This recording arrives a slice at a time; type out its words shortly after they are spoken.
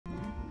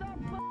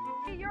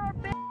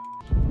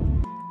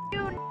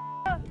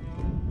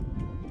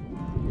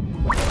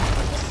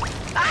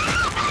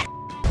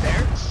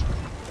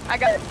I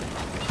got it.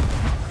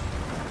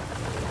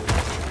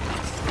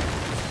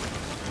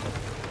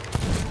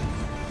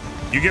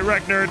 You get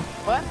wrecked, nerd.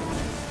 What?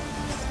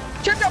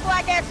 Shut your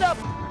black ass up!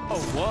 Oh,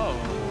 whoa.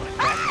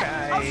 That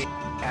guy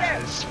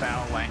has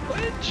foul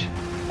language.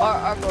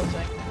 Our girl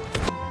saying.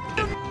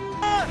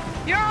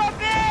 You're a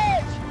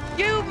bitch!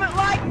 You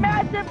like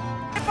massive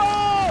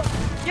people!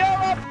 You're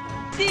a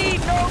bitch!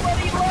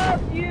 Nobody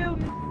loves you!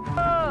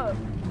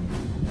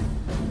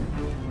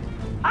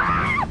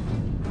 Ah!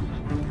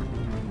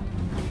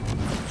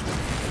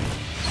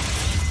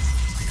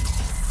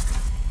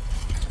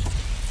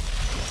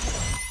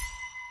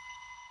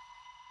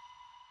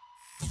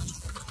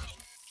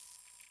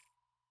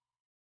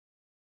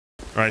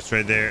 All right,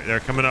 straight there. They're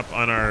coming up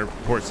on our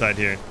port side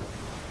here.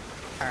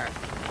 All right.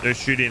 They're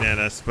shooting at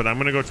us, but I'm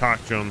gonna go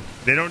talk to them.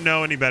 They don't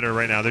know any better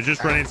right now. They're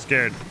just running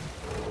scared.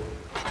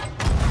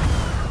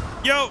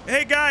 Yo,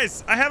 hey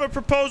guys, I have a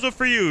proposal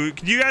for you.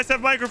 Do you guys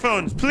have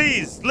microphones?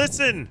 Please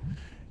listen.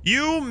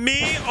 You,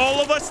 me, all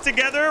of us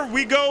together,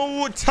 we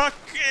go tuck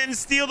and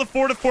steal the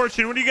Fort of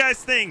Fortune. What do you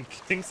guys think?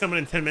 Sink someone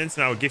in 10 minutes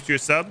and I will gift you a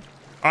sub.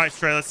 All right,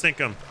 Stray, let's sink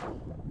them.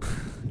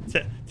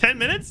 10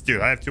 minutes? Dude,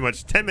 I have too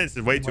much. 10 minutes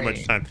is way too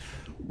much time.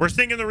 We're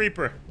sinking the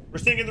Reaper. We're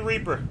sinking the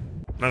Reaper.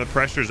 Now the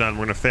pressure's on.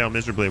 We're gonna fail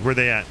miserably. Where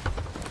they at?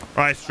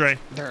 All right, Stray.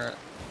 They're...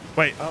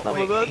 Wait. Oh, I'm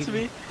wait, about to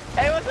be.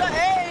 Hey, what's up?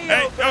 Hey,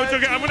 Hey, yo, oh, it's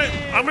okay.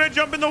 I'm gonna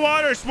jump in the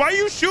water. Why are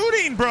you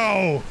shooting,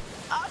 bro?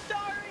 I'm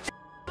sorry.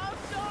 I'm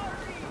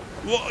sorry.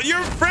 Well,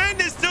 your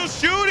friend is still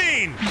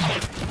shooting.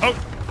 Oh,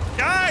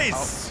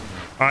 guys.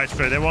 All right,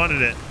 Stray. They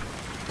wanted it.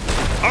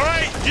 All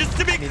right, just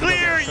to be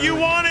clear, you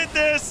wanted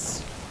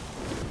this.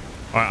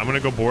 All right, I'm gonna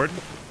go board.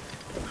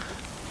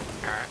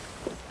 All right.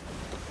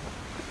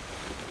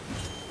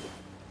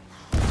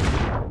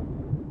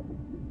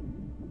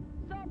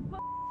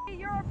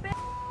 You're a bitch.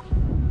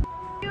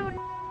 You.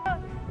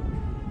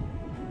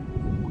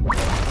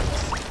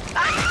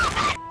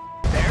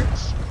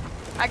 There's...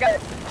 I got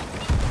it.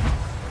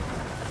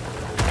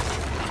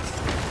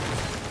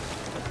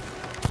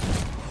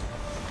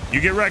 You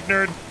get wrecked,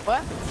 nerd.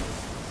 What?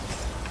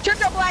 Shut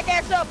your black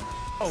ass up!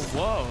 Oh,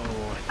 whoa.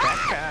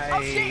 That guy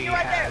Oh, shit, you're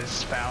right there.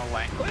 has foul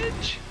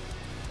language.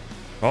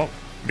 Oh,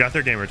 got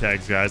their gamer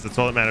tags, guys. That's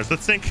all that matters.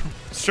 Let's sink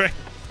straight.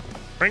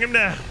 Bring him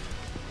down.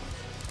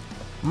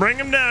 Bring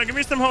him down. Give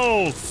me some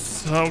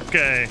holes.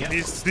 Okay. Yep.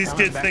 These Coming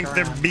kids back think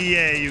around.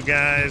 they're BA, you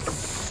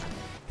guys.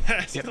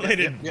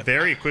 Escalated yep.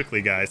 very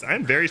quickly, guys.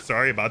 I'm very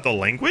sorry about the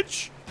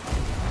language.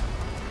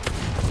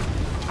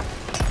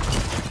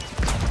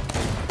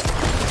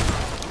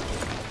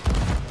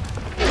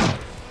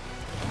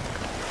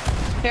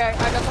 Here,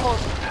 I got the hole.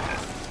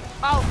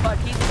 Oh, fuck,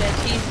 he's dead.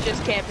 He's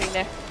just camping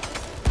there.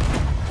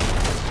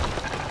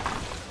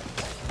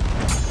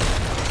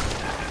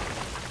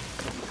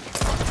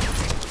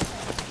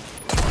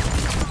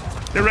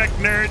 Direct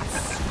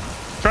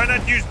nerds. Try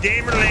not to use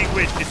gamer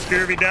language, you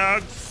scurvy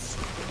dogs.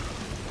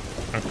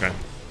 Okay.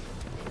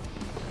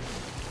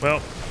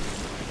 Well.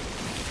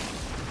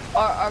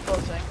 Our girl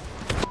saying.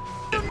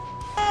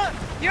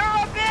 You're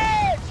a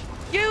bitch!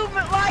 You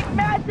like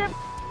massive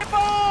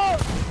people!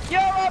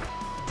 You're a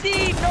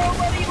bitch!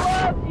 Nobody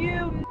loves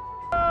you!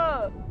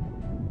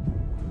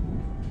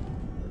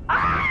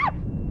 Ah!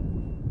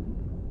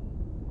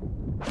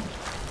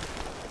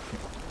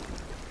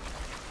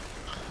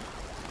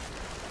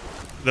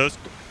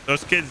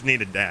 Those kids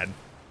need a dad.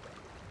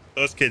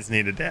 Those kids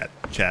need a dad.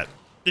 Chat.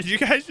 Did you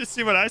guys just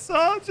see what I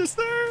saw just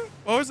there?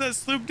 What was that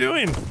sloop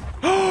doing?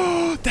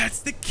 Oh, that's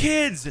the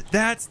kids.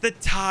 That's the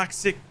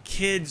toxic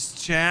kids,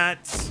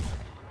 chat.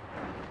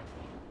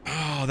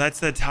 Oh, that's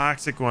the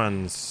toxic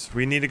ones.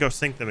 We need to go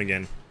sink them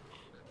again.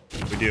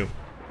 We do.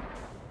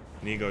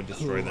 We need to go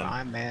destroy them.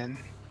 I'm in.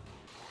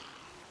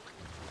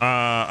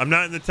 I'm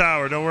not in the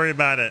tower. Don't worry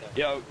about it.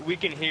 Yo, we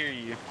can hear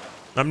you.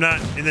 I'm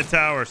not in the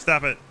tower.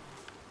 Stop it.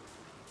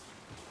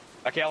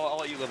 Okay, I'll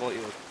let you live. I'll let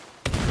you live.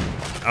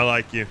 I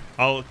like you.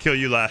 I'll kill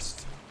you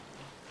last.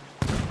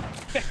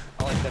 I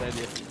like that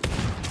idea.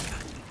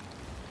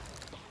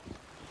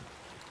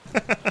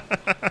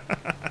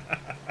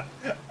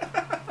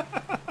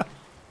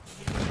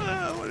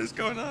 What is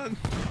going on?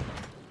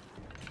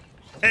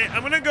 Hey,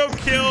 I'm gonna go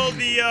kill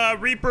the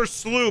Reaper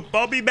sloop.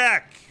 I'll be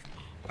back.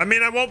 I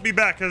mean, I won't be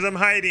back because I'm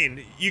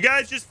hiding. You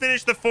guys just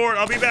finish the fort.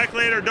 I'll be back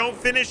later. Don't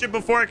finish it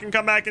before I can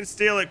come back and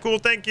steal it. Cool,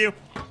 thank you.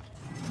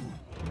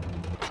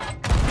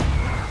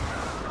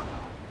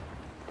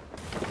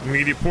 I'm gonna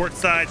give you port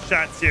side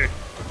shots here.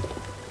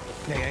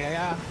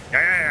 Yeah.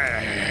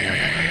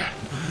 Yeah.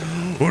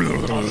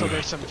 Also,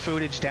 there's some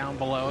footage down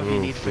below if you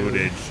need food.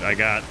 Footage. I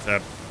got a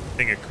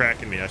thing of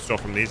crack in me. I stole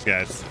from these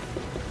guys.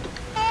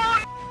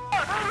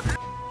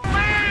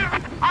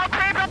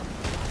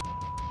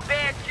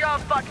 Bitch, you're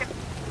fucking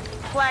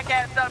black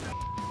ass up.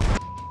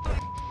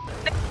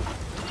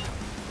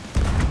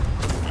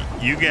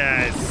 You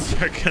guys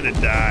are gonna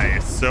die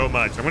so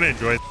much. I'm gonna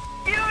enjoy.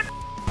 You're a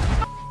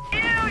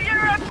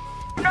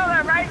you know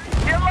that, right?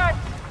 You're like.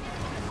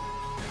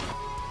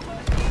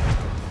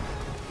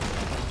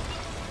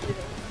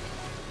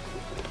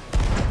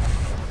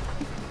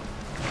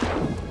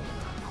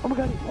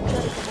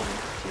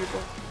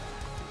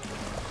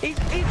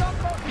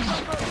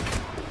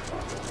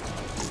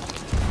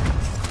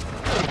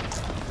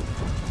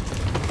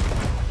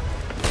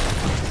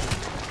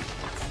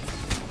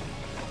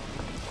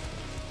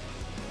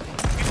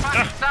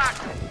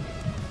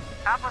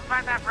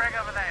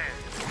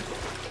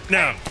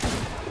 No.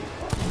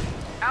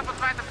 Help us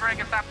find the brig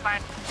and stop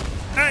fighting.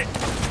 Hey.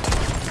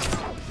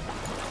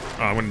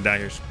 Oh, I'm gonna die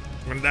here.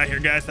 I'm gonna die here,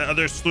 guys. That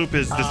other sloop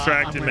has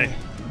distracted me.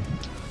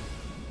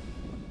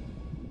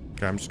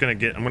 Okay, I'm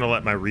gonna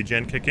let my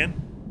regen kick in.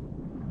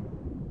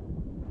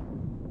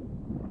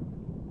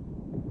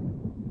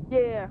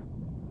 Yeah.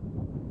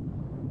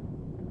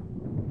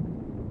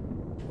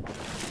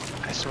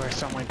 I swear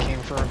someone came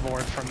for a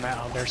board from that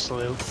other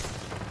sloop.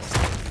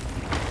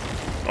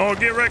 Oh,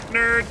 get wrecked,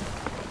 nerd.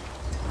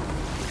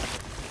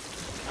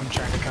 I'm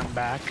trying to come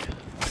back.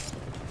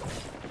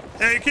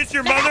 Hey, kiss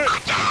your mother.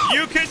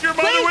 You kiss your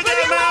mother with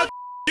that mouth.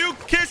 You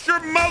kiss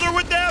your mother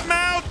with that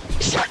mouth.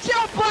 Shut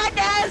your black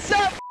ass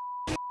up.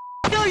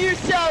 Kill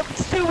yourself,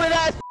 stupid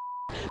ass.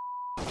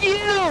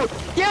 You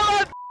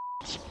yellow.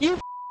 You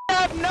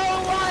have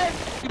no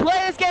life. You play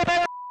this game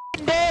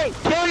every day.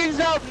 Kill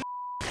yourself.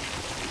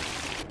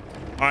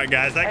 All right,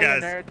 guys.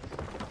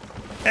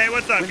 Hey,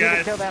 what's up, We need guys?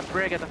 to kill that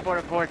brig at the Fort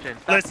of Fortune.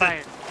 Stop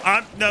Listen,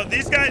 fighting. no,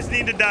 these guys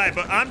need to die,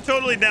 but I'm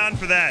totally down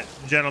for that,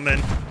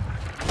 gentlemen.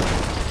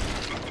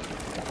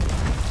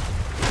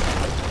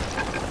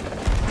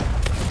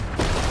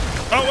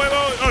 Oh, wait.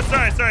 Oh,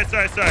 sorry.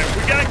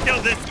 We gotta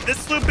kill this. This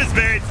sloop is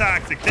very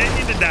toxic. They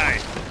need to die.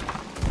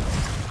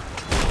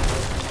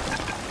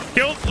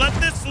 Let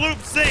this sloop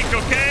sink,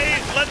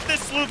 okay? Let this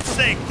sloop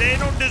sink. They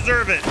don't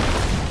deserve it.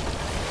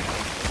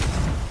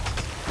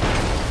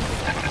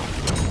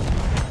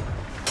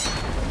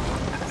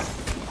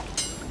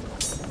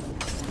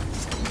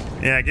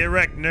 Yeah, get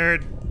wrecked,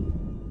 nerd.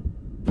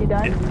 You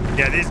done?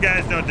 Yeah, these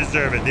guys don't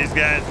deserve it. These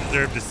guys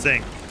deserve to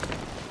sink.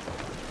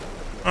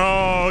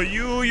 Oh,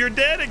 you're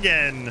dead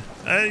again.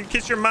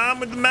 Kiss your mom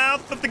with the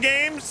mouth of the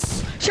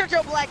games? Shut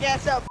your black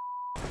ass up.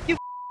 You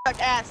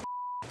ass.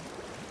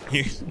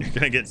 You're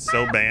gonna get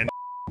so banned.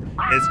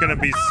 It's gonna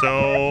be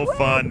so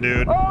fun,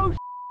 dude. Oh,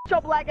 shut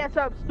your black ass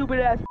up, stupid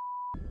ass.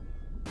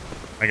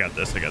 I got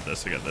this.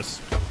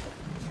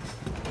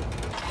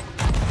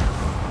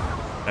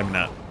 I'm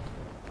not.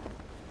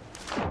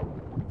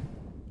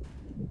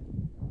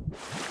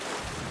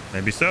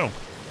 Maybe so.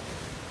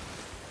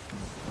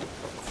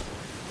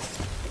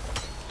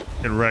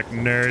 Get wrecked,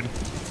 nerd.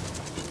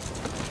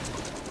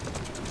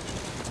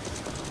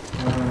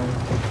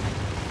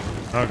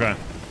 Okay.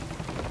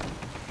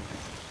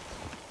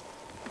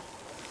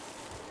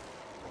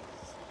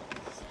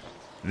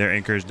 Their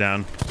anchor's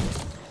down.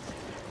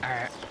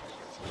 Alright.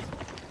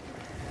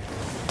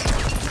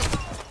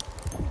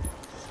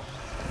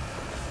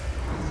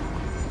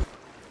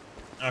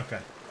 Okay.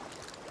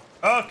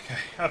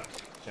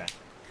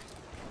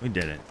 We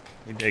did it.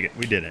 We did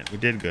it. We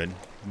did good.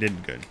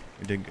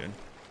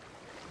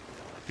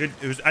 Good.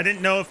 I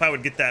didn't know if I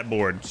would get that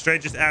board.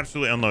 Straight just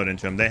absolutely unload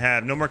into them. They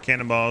have no more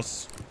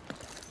cannonballs.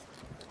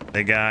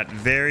 They got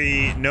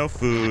no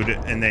food,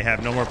 and they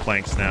have no more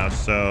planks now,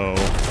 so...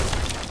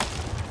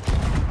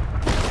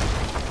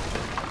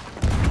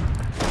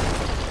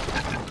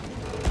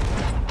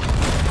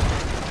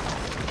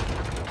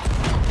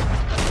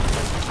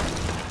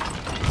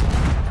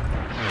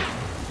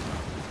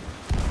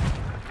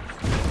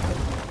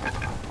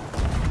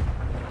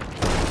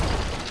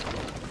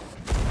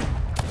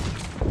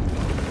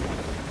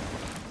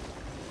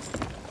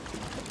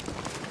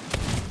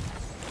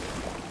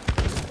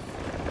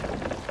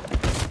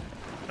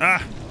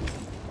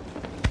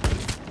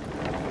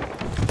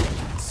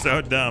 So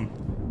dumb.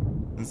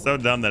 It's so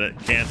dumb that it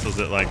cancels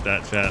it like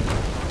that, chat.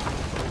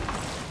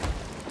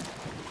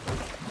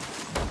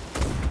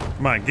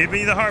 Come on, give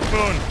me the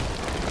harpoon.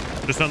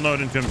 Just unload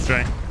into him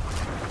straight.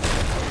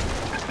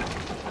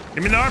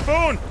 Give me the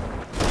harpoon.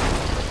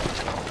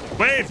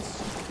 Waves.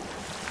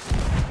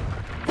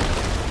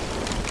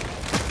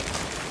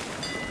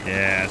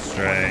 Yeah,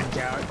 straight.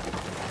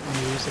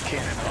 Use the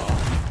cannonball.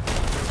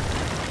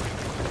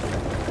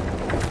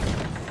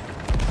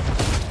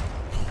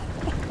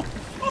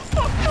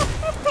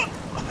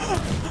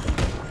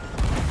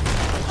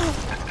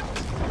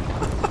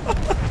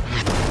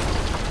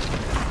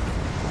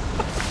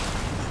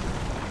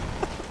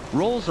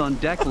 Rolls on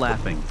deck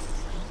laughing.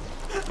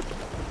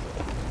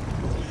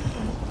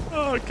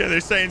 Okay, they're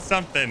saying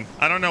something.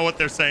 I don't know what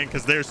they're saying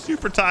because they're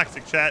super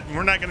toxic, chat, and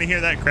we're not going to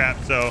hear that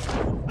crap, so...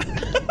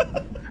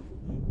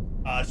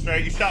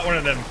 Straight, you shot one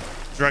of them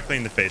directly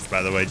in the face,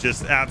 by the way.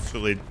 Just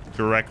absolutely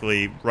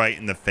directly right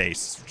in the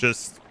face.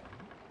 Just...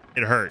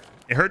 It hurt.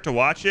 It hurt to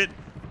watch it,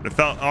 but it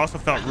also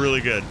felt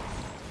really good.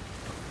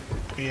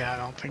 Yeah, I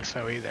don't think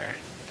so either.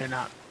 They're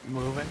not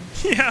moving.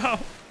 Yeah.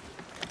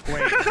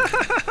 Wait,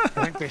 I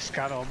think they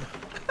scuttled.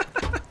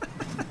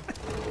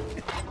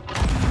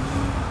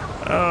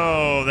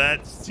 Oh,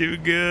 that's too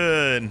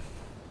good.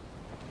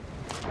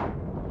 I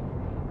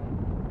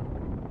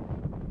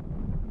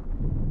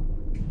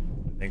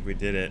think we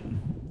did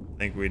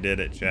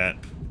it. Chat.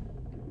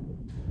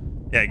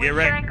 Yeah, get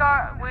wrecked.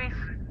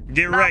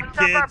 Get wrecked,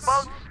 kids.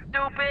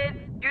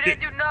 Stupid. You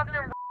didn't do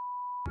nothing.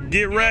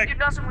 Get wrecked. You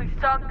didn't do nothing.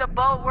 We sunk the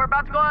boat. We're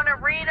about to go on an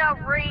arena.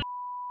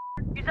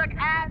 You suck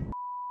ass.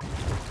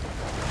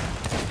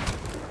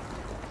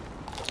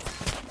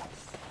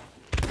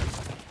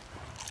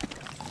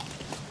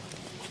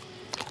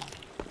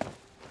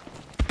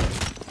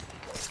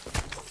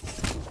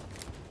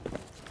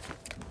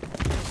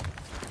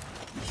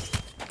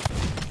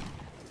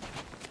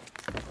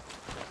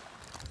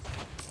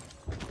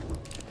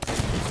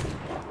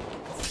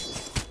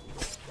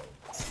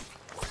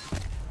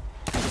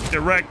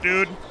 Get wrecked,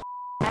 dude.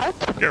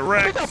 What? Get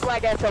wrecked. Shut up,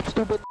 black ass up,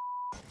 stupid.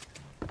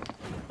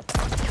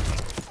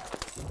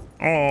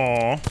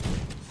 Aw.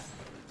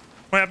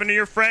 What happened to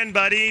your friend,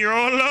 buddy? You're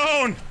all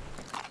alone.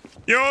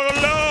 You're all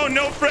alone.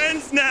 No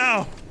friends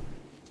now.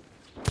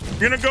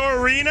 You're gonna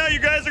go arena? You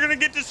guys are gonna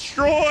get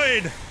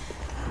destroyed.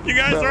 You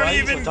guys Bro, why aren't are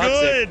you even so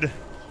toxic? good.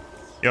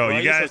 Yo, Why you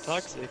are you guys. so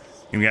toxic?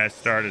 You guys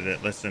started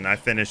it. Listen, I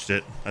finished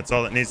it. That's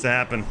all that needs to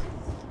happen.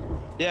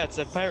 Yeah, it's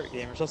a pirate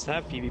game. We're supposed to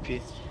have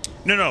PvP.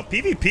 No,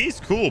 PvP's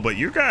cool, but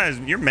you guys,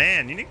 you're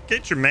man. You need to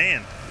get your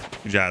man.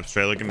 Good job,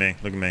 Stray. Look at me.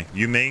 Look at me.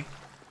 You, me.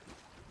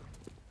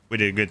 We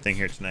did a good thing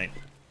here tonight.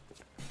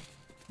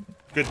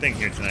 Good thing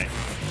here tonight.